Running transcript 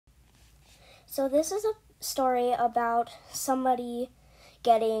So this is a story about somebody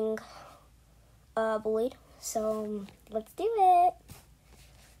getting bullied. So let's do it.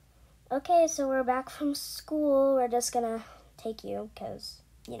 Okay, so we're back from school. We're just gonna take you because,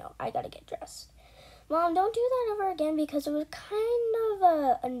 I gotta get dressed. Mom, don't do that ever again because it was kind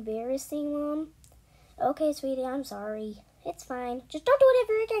of embarrassing, Mom. Okay, sweetie, I'm sorry. It's fine. Just don't do it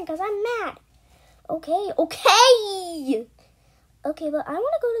ever again because I'm mad. Okay. Okay, but I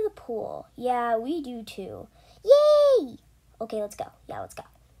want to go to the pool. Yeah, we do too. Yay! Okay, let's go. Yeah, let's go.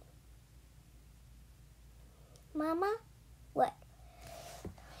 Mama? What?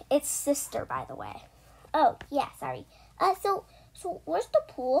 It's sister, by the way. Oh, yeah, sorry. So where's the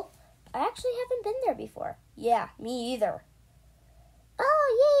pool? I actually haven't been there before. Yeah, me either.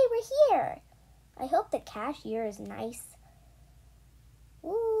 Oh, yay, we're here. I hope the cashier is nice.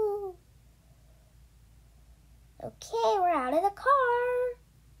 Ooh. Okay, we're out of the car.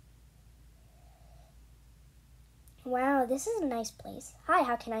 Wow, this is a nice place. Hi,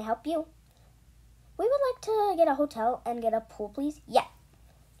 how can I help you? We would like to get a hotel and get a pool, please. Yeah.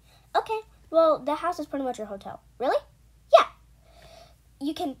 Okay, well, the house is pretty much your hotel. Really? Yeah.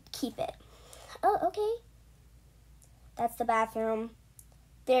 You can keep it. Oh, okay. That's the bathroom.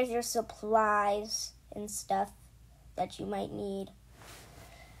 There's your supplies and stuff that you might need.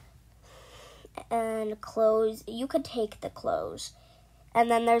 And clothes. You could take the clothes.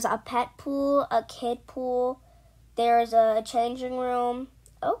 And then there's a pet pool, a kid pool. There's a changing room.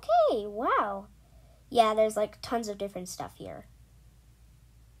 Okay, wow. Yeah, there's tons of different stuff here.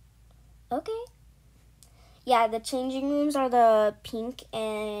 Okay. Yeah, the changing rooms are the pink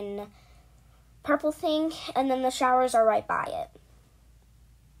and purple thing, and then the showers are right by it.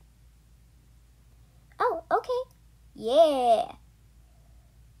 Oh, okay. Yeah.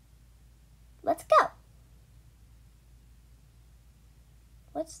 Let's go.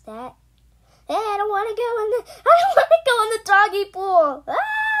 What's that? Hey, I don't want to go in the doggy pool.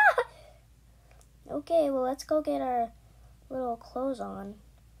 Ah! Okay, well, let's go get our little clothes on.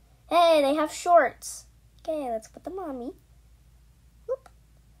 Hey, they have shorts. Okay, let's put them on me. Whoop.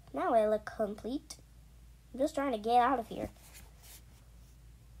 Now I look complete. I'm just trying to get out of here.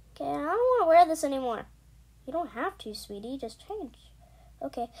 Okay, I don't want to wear this anymore. You don't have to, sweetie. Just change.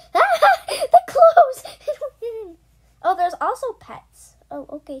 Okay. The clothes! Oh, there's also pets. Oh,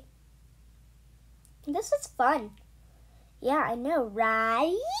 okay. This is fun. Yeah, I know,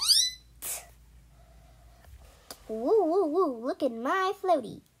 right? Woo, look at my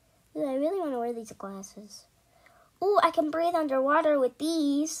floaty. Ooh, I really want to wear these glasses. Ooh, I can breathe underwater with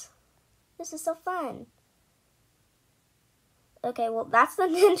these. This is so fun. Okay, well, that's the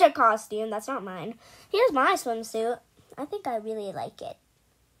ninja costume. That's not mine. Here's my swimsuit. I think I really like it.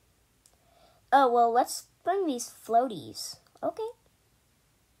 Oh, well, let's bring these floaties. Okay.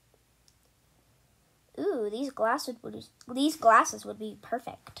 Ooh, these glasses would be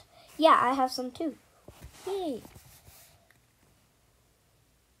perfect. Yeah, I have some too. Yay.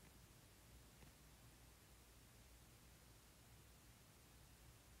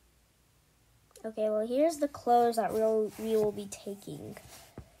 Okay, well, here's the clothes that we will be taking.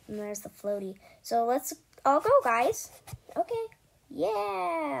 And there's the floaty. So let's all go, guys. Okay.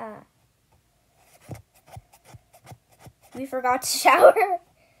 Yeah. We forgot to shower.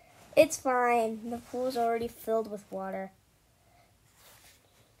 It's fine. The pool's already filled with water.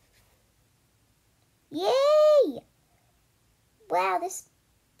 Yay! Wow, this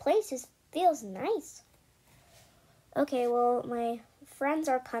place feels nice. Okay, well, my friends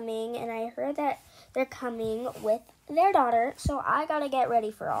are coming, and I heard that they're coming with their daughter, so I gotta get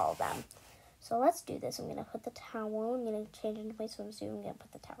ready for all of them. So let's do this. I'm gonna put the towel. I'm gonna change into my swimsuit. I'm gonna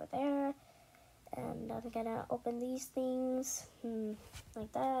put the towel there. And I'm gonna open these things like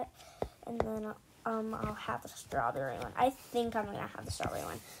that, and then I'll have the strawberry one. I think I'm gonna have the strawberry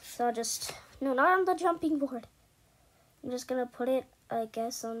one. So no, not on the jumping board. I'm just gonna put it, I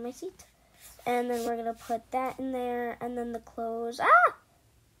guess, on my seat, and then we're gonna put that in there, and then the clothes. Ah!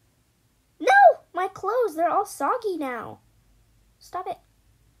 No, my clothes, they're all soggy now. Stop it.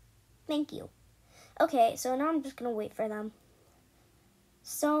 Thank you. Okay, so now I'm just gonna wait for them.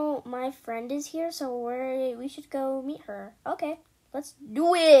 So my friend is here, so we should go meet her. Okay, let's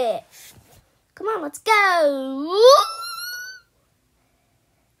do it. Come on, let's go.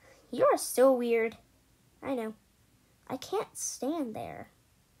 You are so weird. I know. I can't stand there.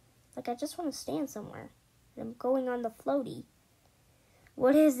 I just want to stand somewhere. I'm going on the floaty.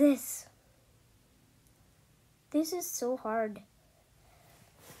 What is this? This is so hard.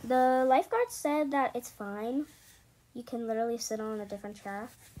 The lifeguard said that it's fine. You can literally sit on a different chair.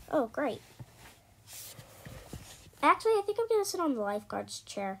 Oh, great. Actually, I think I'm going to sit on the lifeguard's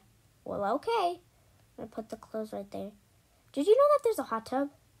chair. Well, okay. I'm going to put the clothes right there. Did you know that there's a hot tub?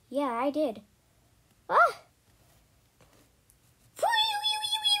 Yeah, I did. Ah!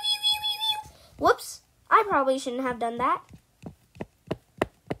 Whoops. I probably shouldn't have done that.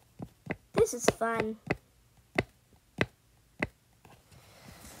 This is fun.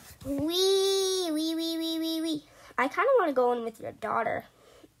 Wee. I kind of want to go in with your daughter.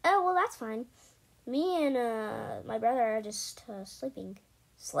 Oh, well, that's fine. Me and my brother are just sleeping.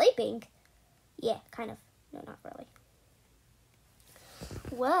 Sleeping? Yeah, kind of. No, not really.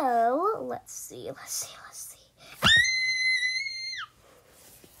 Well, let's see.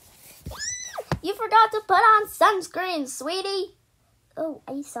 You forgot to put on sunscreen, sweetie. Oh,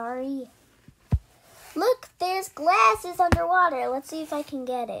 I'm sorry. Look, there's glasses underwater. Let's see if I can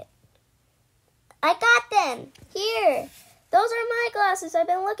get it. I got them. Here. Those are my glasses. I've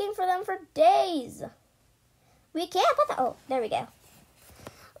been looking for them for days. We can't put them. Oh, there we go.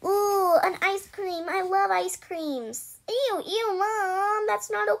 Ooh, an ice cream. I love ice creams. Ew, Mom.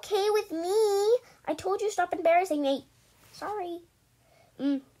 That's not okay with me. I told you stop embarrassing me. Sorry.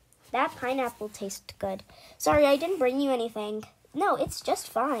 That pineapple tastes good. Sorry, I didn't bring you anything. No, it's just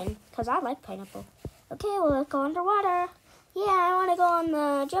fine, because I like pineapple. Okay, well, let's go underwater. Yeah, I want to go on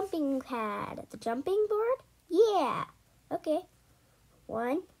the jumping pad. The jumping board? Yeah. Okay.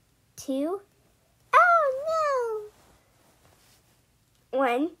 1, 2. Oh, no.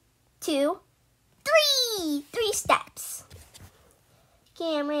 1, 2, 3. 3 steps.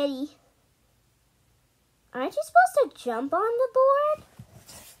 Okay, I'm ready. Aren't you supposed to jump on the board?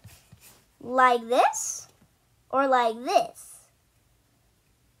 Like this? Or like this?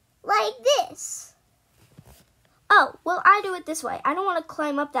 Like this. Oh, well, I do it this way. I don't want to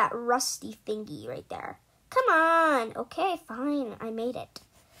climb up that rusty thingy right there. Come on. Okay, fine. I made it.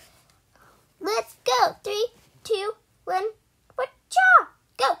 Let's go. 3, 2, 1. Cha!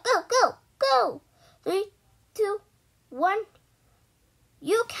 Go. 3, 2, 1.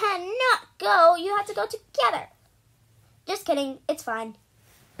 You cannot go. You have to go together. Just kidding. It's fine.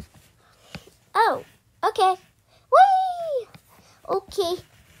 Oh, okay. Whee! Okay.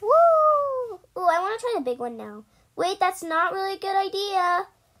 Woo! Ooh, I want to try the big one now. Wait, that's not really a good idea.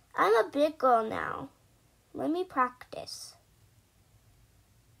 I'm a big girl now. Let me practice.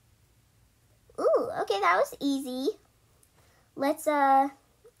 Ooh, okay, that was easy. Let's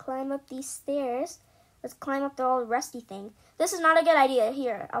climb up these stairs. Let's climb up the old rusty thing. This is not a good idea.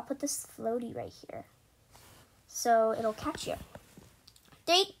 Here, I'll put this floaty right here, so it'll catch you.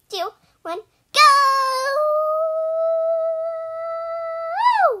 3, 2, 1, go!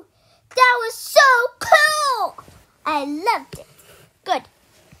 That was so cool! I loved it. Good.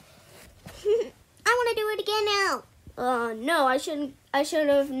 I want to do it again now. No, I should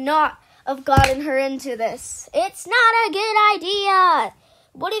have not have gotten her into this. It's not a good idea.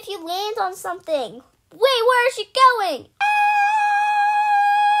 What if you land on something? Wait, where is she going?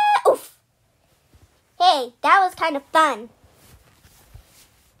 Ah! Oof. Hey, that was kind of fun.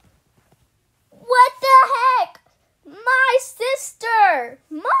 What the heck? My sister!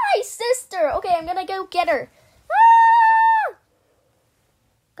 Okay, I'm gonna go get her. Ah!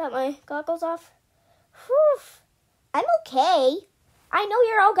 Got my goggles off. Whew. I'm okay. I know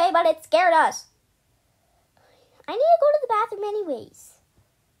you're okay, but it scared us. I need to go to the bathroom anyways.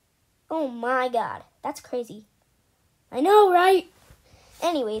 Oh my god, that's crazy. I know, right?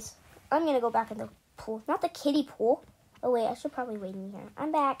 Anyways, I'm gonna go back in the pool. Not the kiddie pool. Oh wait, I should probably wait in here.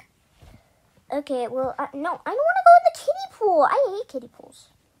 I'm back. Okay, well, no, I don't want to go in the kiddie pool. I hate kiddie pools.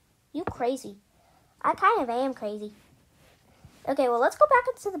 You crazy. I kind of am crazy. Okay, well, let's go back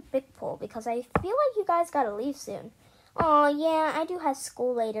into the big pool because I feel like you guys gotta leave soon. Oh, yeah, I do have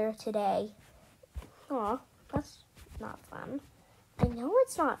school later today. Oh, that's not fun. I know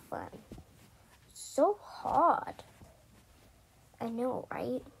it's not fun. It's so hard. I know,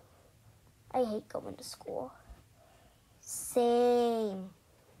 right? I hate going to school. Same.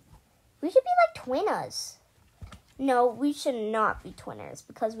 We should be like twinners. No, we should not be twinners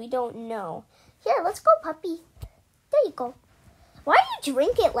because we don't know. Here, let's go, puppy. There you go. Why do you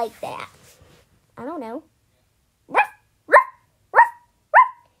drink it like that? I don't know. Ruff, ruff, ruff,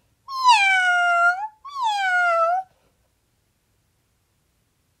 ruff. Meow,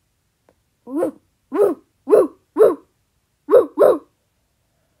 meow. Woo, woo, woo, woo, woo, woo,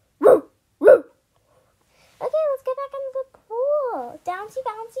 woo, woo. Okay, let's get back into the pool. Bouncy,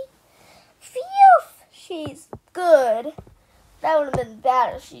 bouncy. Phew, she's good. That would have been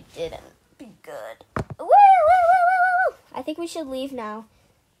bad if she didn't be good. Woo, woo, woo, woo, woo. I think we should leave now.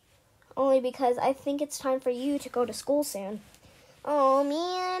 Only because I think it's time for you to go to school soon. Oh,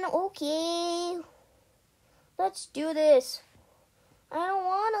 man. Okay. Let's do this. I don't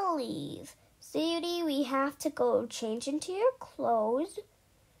want to leave. leave. Sweetie, we have to go change into your clothes.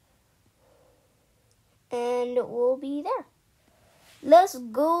 And we'll be there. Let's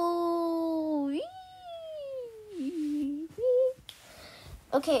go.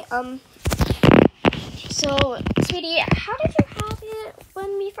 Okay, so, sweetie, how did you have it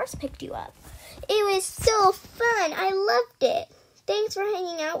when we first picked you up? It was so fun. I loved it. Thanks for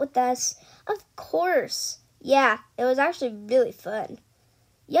hanging out with us. Of course. Yeah, it was actually really fun.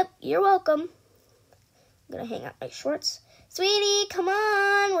 Yep, you're welcome. I'm gonna hang up my shorts. Sweetie, come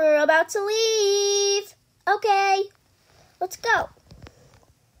on. We're about to leave. Okay, let's go.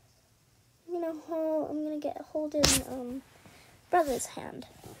 I'm gonna get holding brother's hand.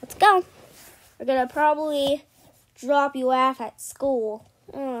 Let's go. We're gonna probably drop you off at school.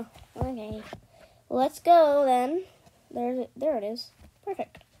 Oh, okay. Let's go then. There it is.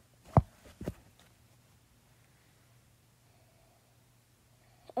 Perfect.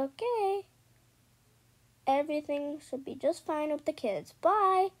 Okay. Everything should be just fine with the kids.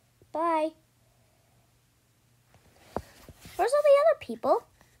 Bye. Bye. Where's all the other people?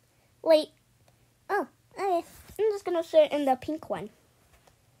 Wait. Oh, okay. I'm just gonna sit in the pink one.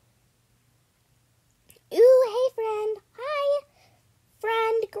 Ooh, hey, friend. Hi,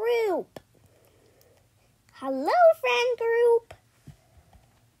 friend group. Hello, friend group.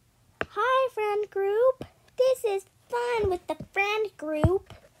 Hi, friend group. This is fun with the friend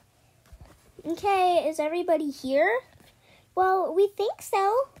group. Okay, is everybody here? Well, we think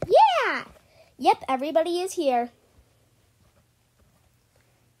so. Yeah. Yep, everybody is here.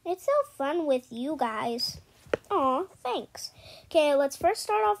 It's so fun with you guys. Aw, thanks. Okay, let's first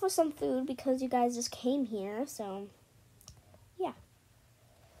start off with some food because you guys just came here, so yeah.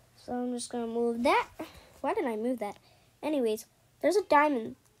 So I'm just gonna move that. Why did I move that? Anyways, there's a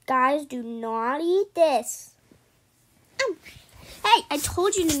diamond. Guys, do not eat this. Hey, I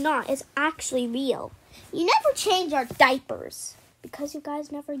told you to not. It's actually real. You never change our diapers because you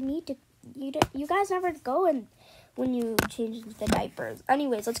guys never need to. You guys never go in when you change the diapers.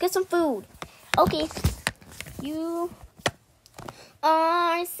 Anyways, let's get some food. Okay. You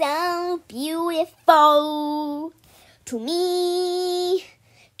are so beautiful to me.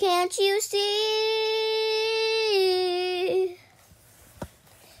 Can't you see?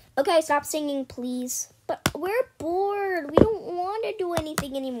 Okay, stop singing, please. But we're bored. We don't want to do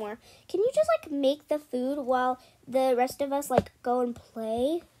anything anymore. Can you just, make the food while the rest of us, go and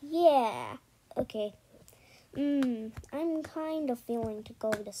play? Yeah. Okay. I'm kind of feeling to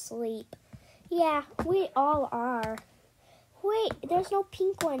go to sleep. Yeah, we all are. Wait, there's no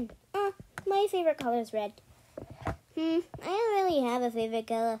pink one. My favorite color is red. I don't really have a favorite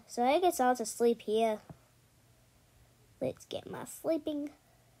color, so I guess I'll just sleep here. Let's get my sleeping.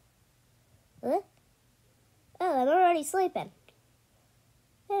 Huh? Oh, I'm already sleeping.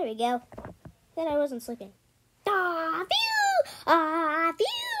 There we go. Then I wasn't sleeping. Ah, phew! Ah,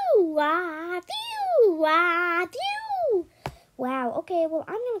 phew! Ah, phew! Ah, phew! Wow, okay, well,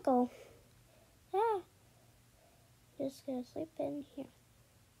 I'm gonna go. Just gonna sleep in here.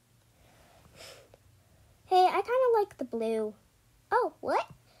 Hey, I kind of like the blue. Oh, what?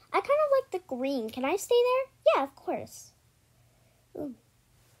 I kind of like the green. Can I stay there? Yeah, of course. Ooh.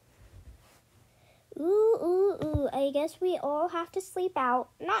 Ooh. I guess we all have to sleep out.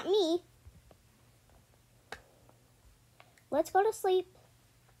 Not me. Let's go to sleep.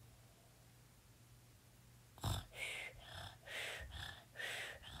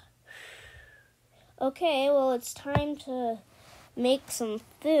 Okay, well, it's time to make some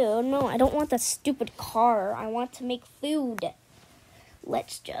food. No, I don't want the stupid car. I want to make food.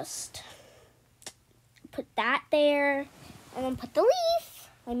 Let's just put that there and then put the leaf.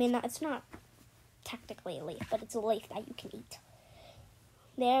 I mean, it's not technically a leaf, but it's a leaf that you can eat.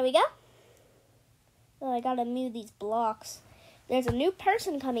 There we go. Oh, I gotta move these blocks. There's a new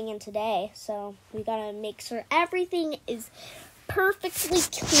person coming in today, so we gotta make sure everything is perfectly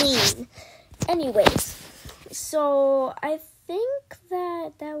clean. Anyways, so I think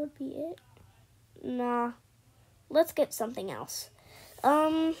that would be it. Nah, let's get something else.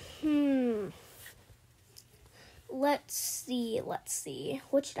 Let's see.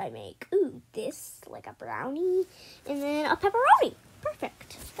 What should I make? Ooh, this, like a brownie, and then a pepperoni.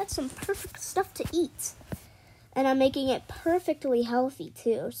 Perfect. That's some perfect stuff to eat. And I'm making it perfectly healthy,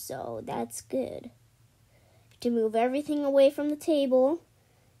 too, so that's good. To move everything away from the table,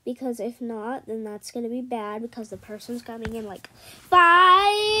 because if not, then that's going to be bad, because the person's coming in 5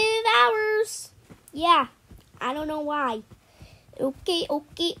 hours. Yeah, I don't know why. Okay. Wait,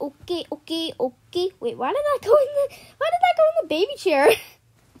 why did that go in the baby chair?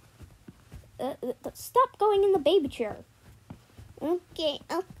 Stop going in the baby chair. Okay.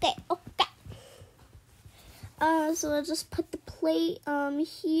 So I just put the plate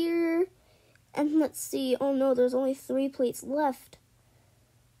here, and let's see. Oh no, there's only 3 plates left.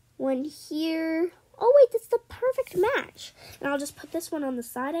 One here. Oh wait, that's the perfect match. And I'll just put this one on the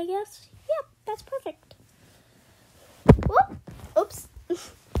side, I guess. Yep, that's perfect. Whoop. Oops.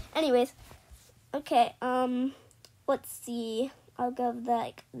 Anyways, okay. Let's see. I'll give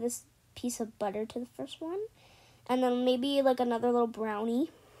this piece of butter to the first one, and then maybe like another little brownie.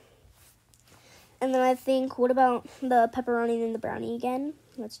 And then I think, what about the pepperoni and the brownie again?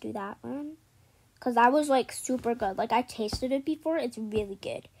 Let's do that one. Because that was, like, super good. Like, I tasted it before. It's really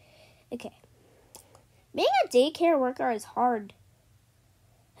good. Okay. Being a daycare worker is hard.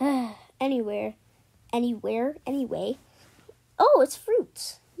 Anyway. Oh, it's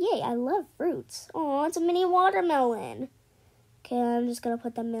fruits. Yay, I love fruits. Oh, it's a mini watermelon. Okay, I'm just going to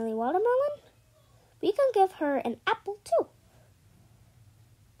put the mini watermelon. We can give her an apple, too.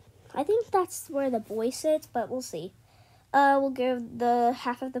 I think that's where the boy sits, but we'll see. We'll give the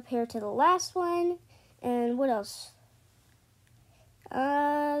half of the pear to the last one. And what else?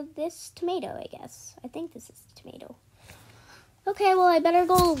 This tomato, I guess. I think this is tomato. Okay, well, I better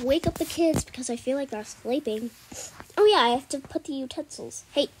go wake up the kids because I feel like they're sleeping. Oh, yeah, I have to put the utensils.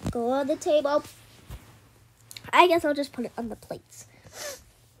 Hey, go on the table. I guess I'll just put it on the plates.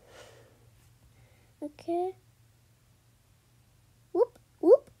 Okay.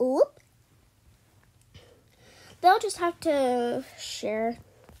 Whoop. They'll just have to share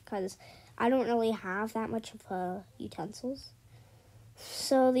because I don't really have that much of utensils.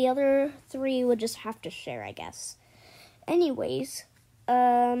 So the other 3 would just have to share, I guess. Anyways,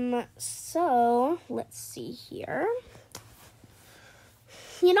 so let's see here.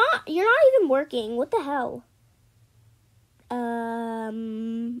 You're not even working. What the hell? I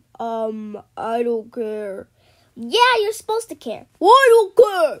don't care. Yeah, you're supposed to care. I don't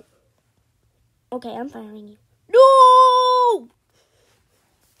care. Okay, I'm firing you. No!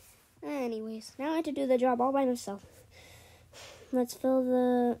 Anyways, now I have to do the job all by myself. Let's fill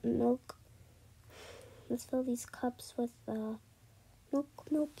the milk. Let's fill these cups with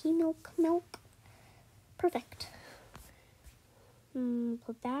milky milk. Perfect.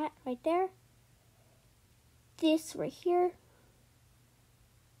 Put that right there. This right here.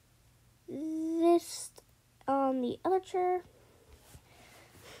 This on the other chair.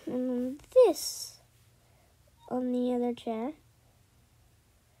 And this on the other chair.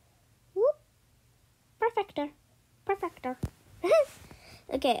 Whoop. Perfector.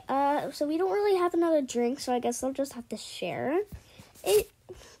 Okay, so we don't really have another drink, so I guess I'll just have to share it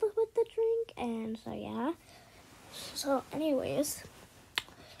with the drink, and so yeah. So anyways,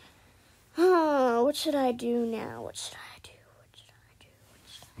 what should I do now? What should I do?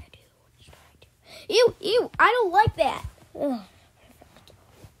 Ew, I don't like that. Ugh.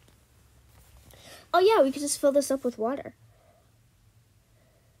 Oh yeah, we could just fill this up with water.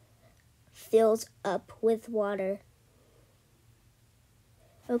 Fills up with water.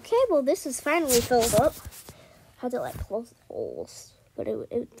 Okay, well this is finally filled up. Had to close the holes, but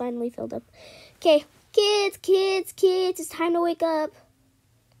it finally filled up. Okay, kids, it's time to wake up.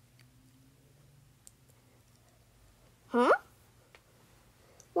 Huh?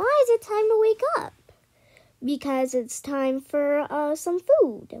 Why is it time to wake up? Because it's time for some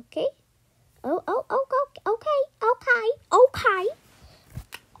food, okay? Okay.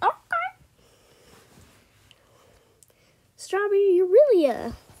 Strawberry, you're really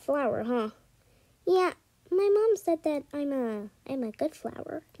a flower, huh? Yeah, my mom said that I'm a good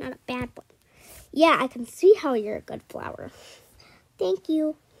flower, not a bad one. Yeah, I can see how you're a good flower. Thank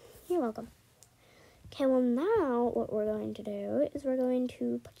you. You're welcome. Okay, well now what we're going to do is we're going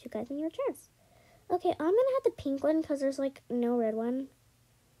to put you guys in your chairs. Okay, I'm going to have the pink one because there's no red one.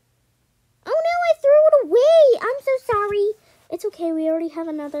 Oh no, I threw it away. I'm so sorry. It's okay, we already have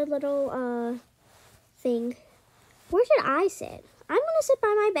another little thing. Where should I sit? I'm going to sit by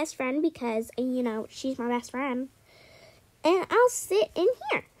my best friend because, she's my best friend. And I'll sit in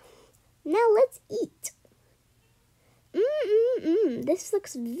here. Now let's eat. This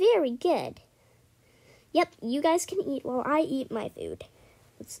looks very good. Yep, you guys can eat while I eat my food.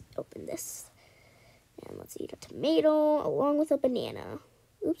 Let's open this. And let's eat a tomato along with a banana.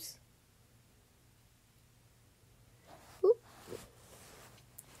 Oops. Oop.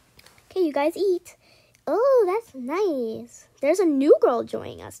 Okay, you guys eat. Oh, that's nice. There's a new girl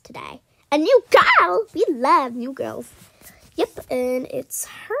joining us today. A new girl? We love new girls. Yep, and it's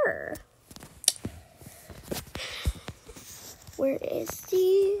her. Where is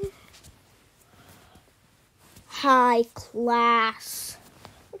she? Hi, class.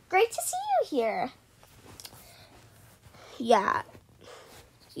 Great to see you here. Yeah.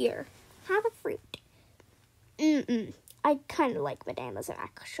 Here, have a fruit. I kind of like bananas,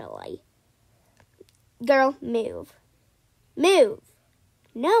 actually. Girl, move. Move.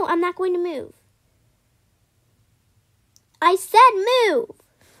 No, I'm not going to move. I said move.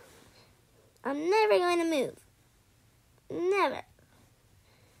 I'm never going to move. Never.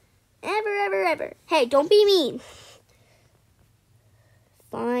 Ever, ever, ever. Hey, don't be mean.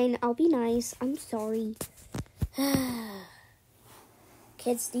 Fine, I'll be nice. I'm sorry.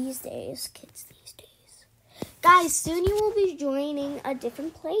 Kids these days. Guys, soon you will be joining a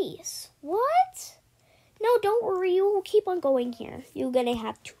different place. What? No, don't worry. You will keep on going here. You're going to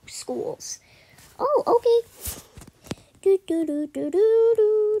have 2 schools. Oh, okay.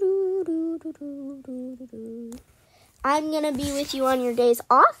 I'm going to be with you on your days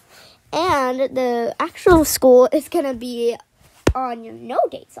off. And the actual school is going to be on your no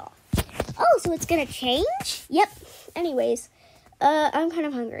days off. Oh, so it's going to change? Yep. Anyways, I'm kind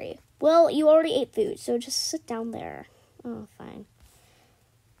of hungry. Well, you already ate food, so just sit down there. Oh, fine.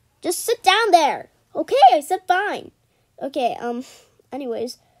 Just sit down there. Okay, I said fine. Okay,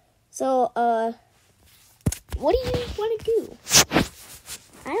 anyways. So, what do you want to do?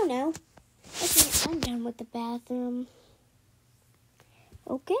 I don't know. Okay, I'm done with the bathroom.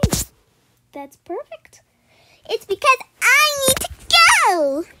 Okay, that's perfect. It's because I need to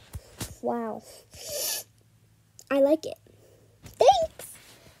go. Wow. I like it. Thanks.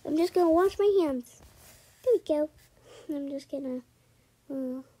 I'm just going to wash my hands. There we go. I'm just going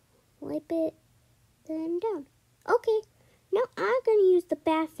to wipe it, then down. Okay. Now I'm going to use the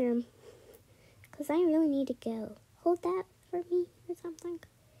bathroom because I really need to go. Hold that for me or something.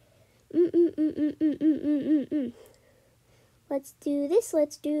 Let's do this.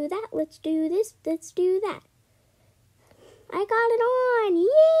 Let's do that. Let's do this. Let's do that. I got it on.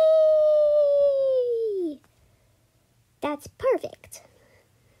 Yay! That's perfect.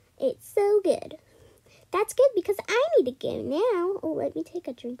 It's so good. That's good because I need to go now. Oh, let me take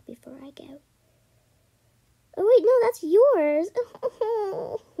a drink before I go. Oh, wait, no, that's yours.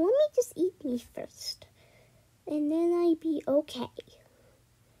 Oh, let me just eat me first. And then I'll be okay.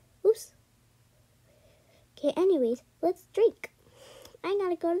 Oops. Okay, anyways, let's drink. I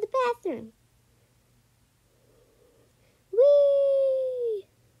gotta go to the bathroom. Whee!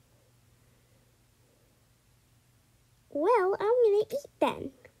 Well, I'm gonna eat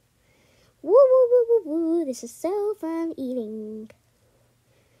then. Woo, woo, woo, woo, woo. This is so fun eating.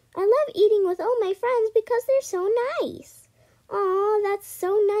 I love eating with all my friends because they're so nice. Aw, that's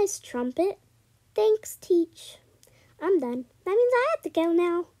so nice, Trumpet. Thanks, Teach. I'm done. That means I have to go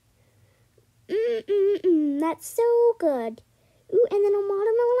now. That's so good. Ooh, and then a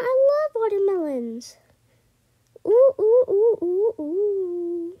watermelon. I love watermelons. Ooh, ooh, ooh, ooh,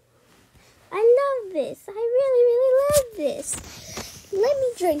 ooh. I love this. I really, really love this. Let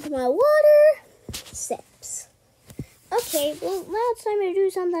me drink my water. Sips. Okay, well, now it's time to do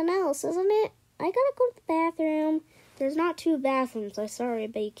something else, isn't it? I gotta go to the bathroom. There's not 2 bathrooms, I'm sorry,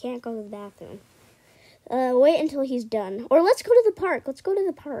 but you can't go to the bathroom. Wait until he's done. Or let's go to the park. Let's go to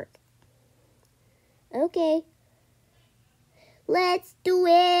the park. Okay. Let's do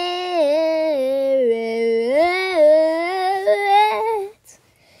it.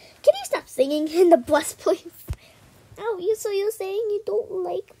 Can you stop singing in the bus, please? Oh, so you're saying you don't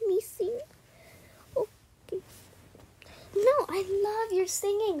like me sing? Okay. No, I love your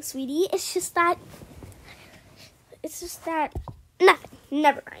singing, sweetie. It's just that. Nothing.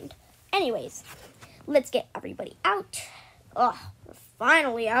 Never mind. Anyways, let's get everybody out. Ugh, we're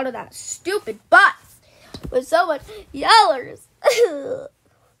finally out of that stupid bus with so much yellers.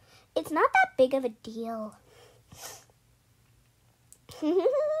 It's not that big of a deal.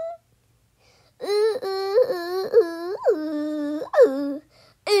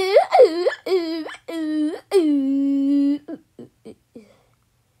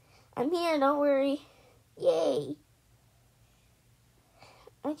 I'm here, don't worry. Yay.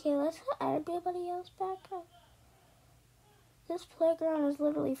 Okay, let's let everybody else back up. This playground is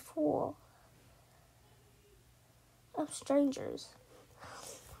literally full of strangers.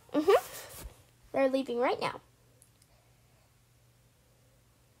 They're leaving right now.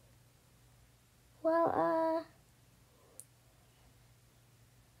 Well,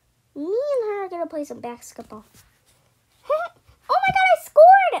 me and her are gonna play some basketball. Oh my god, I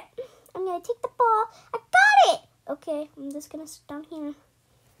scored! I'm gonna take the ball. I got it! Okay, I'm just gonna sit down here.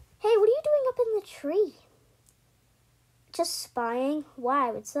 Hey, what are you doing up in the tree? Just spying?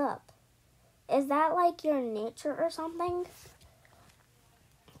 Why? What's up? Is that like your nature or something?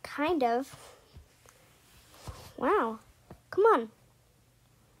 Kind of. Wow. Come on.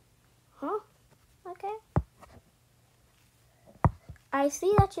 Huh? Okay. I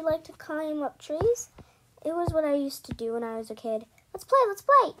see that you like to climb up trees, It was what I used to do when I was a kid. Let's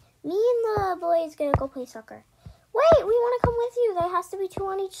play. Me and the boys gonna go play soccer. Wait, we want to come with you. There has to be 2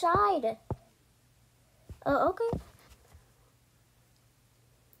 on each side. Oh, okay.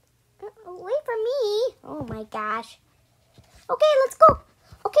 Wait for me. Oh my gosh. Okay, let's go.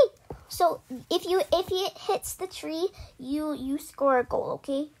 Okay, so if it hits the tree, you score a goal.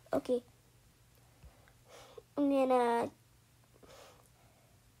 Okay. I'm gonna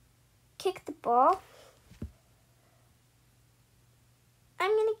kick the ball. I'm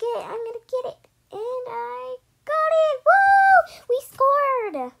gonna get it, and I got it. Woo! We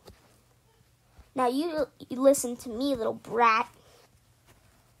scored. Now you listen to me, little brat.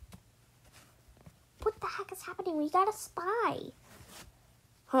 What the heck is happening? We got a spy.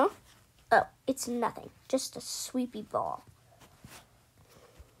 Huh? Oh, it's nothing. Just a sweepy ball.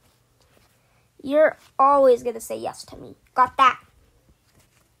 You're always going to say yes to me. Got that?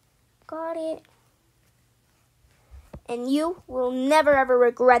 Got it. And you will never, ever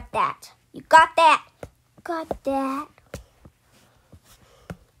regret that. You got that? Got that.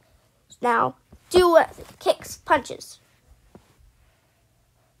 Now, do it. Kicks, punches.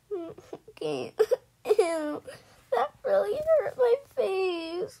 Okay. Ew, that really hurt my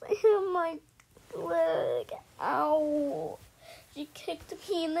face and my leg. Ow. She kicked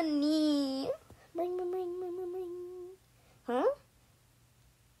me in the knee. Ring, ring, ring, ring, ring, ring. Huh?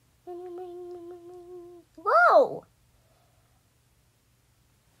 Ring, ring, ring, ring, ring, ring. Whoa!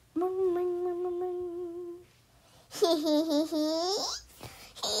 Ring, ring, ring, ring, ring. Hee hee hee hee.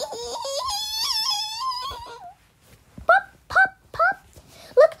 Hee hee hee.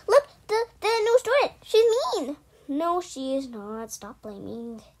 The new student. She's mean. No, she is not. Stop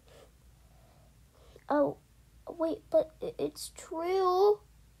blaming. Oh, wait, but it's true.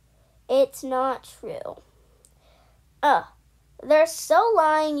 It's not true. They're so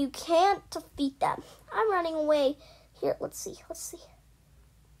lying. You can't defeat them. I'm running away. Here, let's see.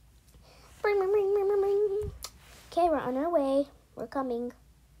 Ring, ring, ring, ring, ring, ring. Okay, we're on our way. We're coming.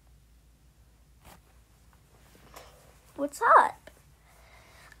 What's up?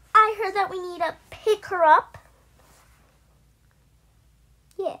 I heard that we need to pick her up.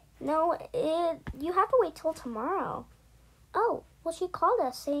 Yeah, no, you have to wait till tomorrow. Oh, well, she called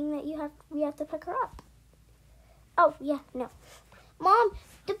us saying that we have to pick her up. Oh, yeah, no. Mom,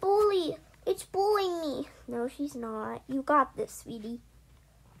 the bully, it's bullying me. No, she's not. You got this, sweetie.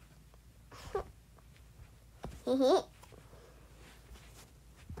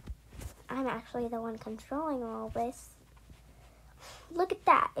 I'm actually the one controlling all this. Look at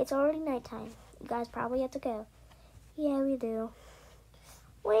that. It's already nighttime. You guys probably have to go. Yeah, we do.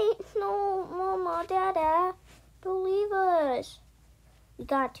 Wait, no, Mama, Dada. Don't leave us. We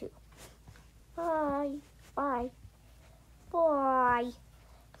got to. Bye.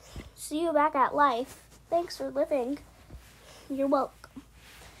 See you back at life. Thanks for living. You're welcome.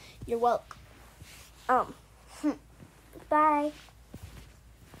 Bye.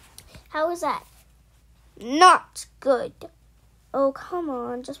 How was that? Not good. Oh, come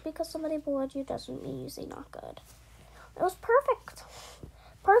on. Just because somebody bullied you doesn't mean you say not good. It was perfect.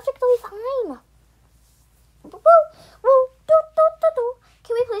 Perfectly fine. Woo, woo, do, do, do, do.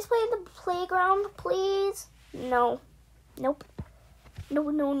 Can we please play in the playground, please? No. Nope.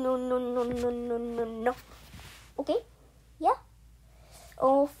 No. Okay? Yeah?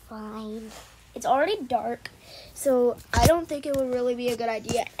 Oh, fine. It's already dark, so I don't think it would really be a good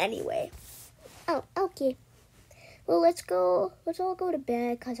idea anyway. Oh, okay. Well, let's all go to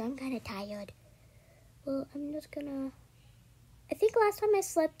bed because I'm kind of tired. Well, I'm just gonna... I think last time I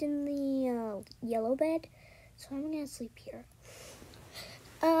slept in the yellow bed, so I'm gonna sleep here.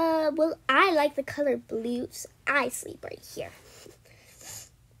 Well, I like the color blue, so I sleep right here.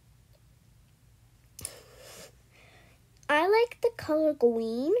 I like the color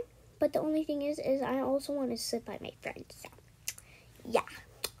green, but the only thing is I also want to sit by my friends. So, yeah.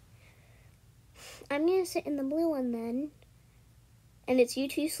 I'm going to sit in the blue one then. And it's you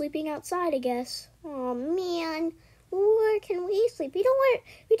two sleeping outside, I guess. Oh man, where can we sleep? We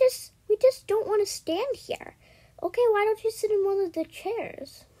just don't want to stand here. Okay, why don't you sit in one of the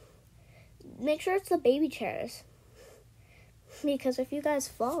chairs? Make sure it's the baby chairs. Because if you guys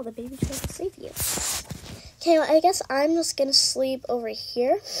fall, the baby chairs will save you. Okay, well, I guess I'm just going to sleep over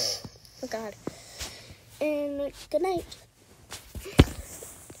here. Oh God. And good night.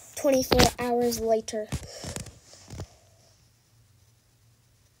 24 hours later.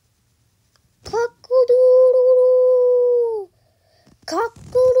 Cock-a-doodle-doo.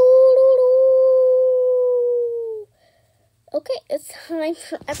 Cock-a-doodle-doo. Okay, it's time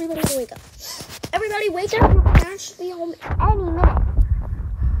for everybody to wake up. Everybody wake up. Your parents should be home any minute.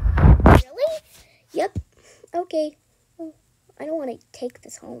 Really? Yep. okay. Well, I don't want to take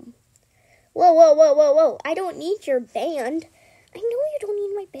this home. Whoa. I don't need your band. I know you don't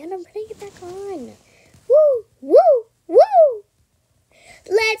need my band. I'm putting it back on. Woo.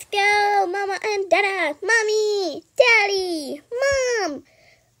 Let's go, Mama and Dada. Mommy, Daddy, Mom,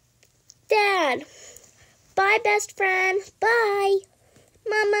 Dad. Bye, best friend. Bye,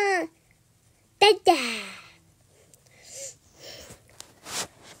 Mama, Dada.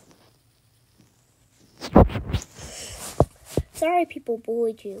 Sorry people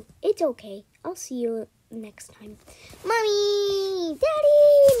bullied you. It's okay. I'll see you next time. Mommy,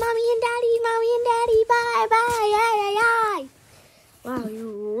 Daddy, Mommy and Daddy, bye. Wow,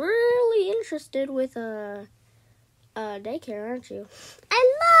 you're really interested with daycare, aren't you?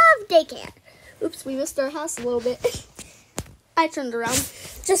 I love daycare. Oops, we missed our house a little bit. I turned around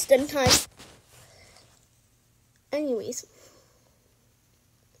just in time. Anyways.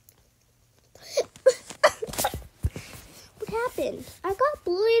 What happened? I got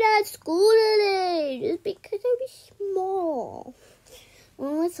bullied at school today just because I was small.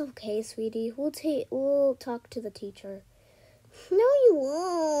 Oh, it's okay, sweetie. We'll talk to the teacher. No, you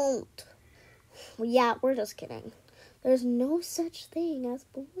won't. Well, yeah, we're just kidding. There's no such thing as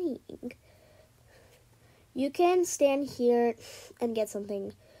bullying. You can stand here and get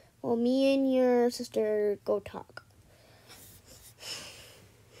something while me and your sister go talk.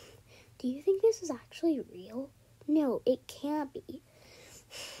 Do you think this is actually real? No, it can't be.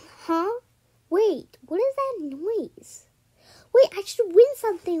 Huh? Wait, what is that noise? Wait, I should win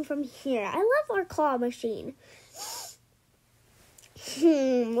something from here. I love our claw machine.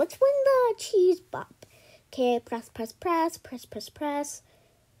 Let's win the cheese bop. Okay, press. Oh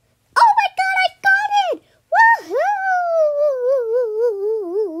my god, I got it! Woohoo!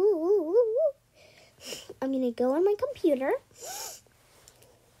 I'm gonna go on my computer.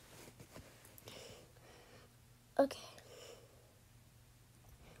 Okay.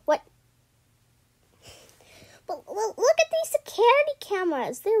 What? Well, look at these security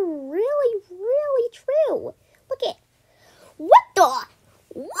cameras. They're really, really true. Look at. What the?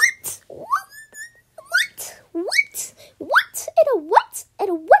 What? And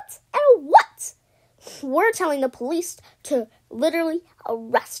a what? We're telling the police to literally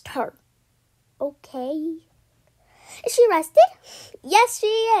arrest her. Okay. Is she arrested? Yes, she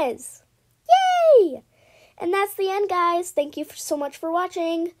is. Yay! And that's the end, guys. Thank you so much for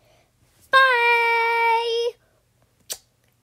watching. Bye!